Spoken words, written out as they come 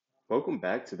Welcome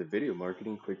back to the Video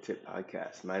Marketing Quick Tip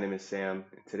Podcast. My name is Sam,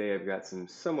 and today I've got some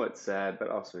somewhat sad but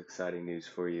also exciting news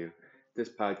for you. This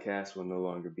podcast will no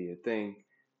longer be a thing.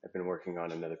 I've been working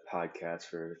on another podcast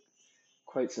for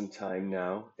quite some time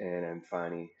now, and I'm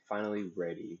finally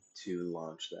ready to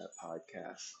launch that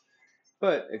podcast.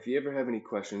 But if you ever have any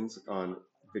questions on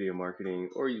video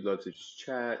marketing, or you'd love to just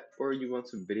chat, or you want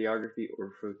some videography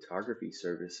or photography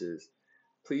services,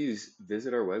 please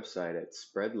visit our website at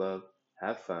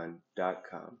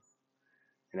spreadlovehavefun.com.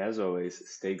 And as always,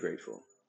 stay grateful.